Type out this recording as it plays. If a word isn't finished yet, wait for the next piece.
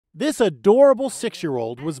This adorable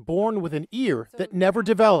 6-year-old was born with an ear that never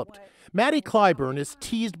developed. Mattie Cliiburn is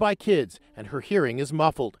teased by kids, and her hearing is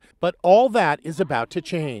muffled. But all that is about to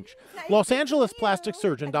change. Los Angeles plastic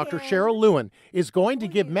surgeon Dr. Sheryl Lewin is going to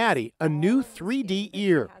give Mattie a new 3D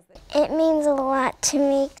ear. It means a lot to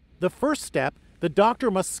me. The first step, the doctor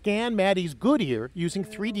must scan Mattie's good ear using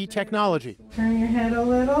 3D technology. Turn your head a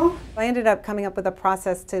little. I ended up coming up with a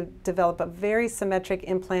process to develop a very symmetric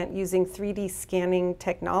implant using 3D scanning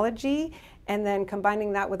technology, and then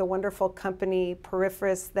combining that with a wonderful company,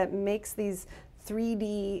 Peripheris, that makes these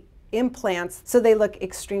 3D implants so they look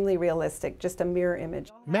extremely realistic, just a mirror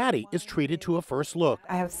image. Mattie is treated to a first look.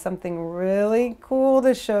 I have something really cool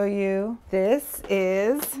to show you. This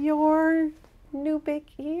is your new big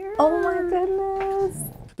ear. Oh my goodness.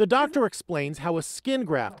 The doctor explains how a skin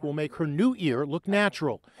graft will make her new ear look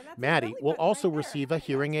natural. Mattie will also receive a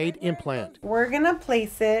hearing aid implant. We're gonna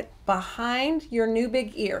place it behind your new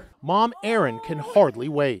big ear. Mom Erin can hardly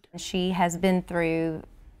wait. She has been through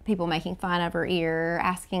people making fun of her ear,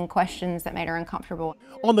 asking questions that made her uncomfortable.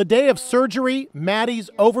 On the day of surgery, Mattie's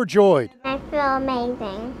overjoyed. I feel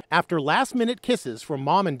amazing. After last-minute kisses from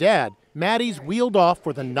Mom and Dad, Mattie's wheeled off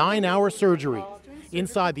for the 9-hour surgery.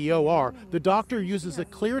 Inside the OR, the doctor uses a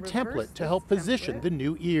clear template to help position the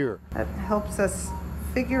new ear. That helps us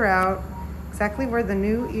figure out exactly where the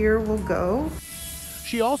new ear will go.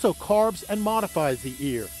 She also carves and modifies the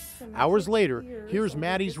ear. Hours later, here's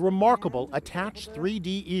Mattie's remarkable attached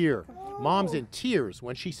 3D ear. Mom's in tears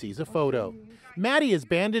when she sees a photo. Mattie is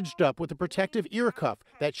bandaged up with a protective ear cuff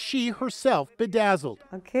that she herself bedazzled.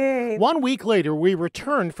 Okay. 1 week later, we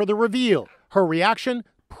returned for the reveal. Her reaction?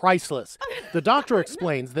 Priceless. The doctor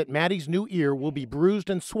explains that Mattie's new ear will be bruised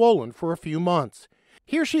and swollen for a few months.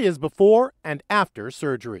 Here she is before and after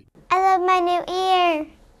surgery. I love my new ear.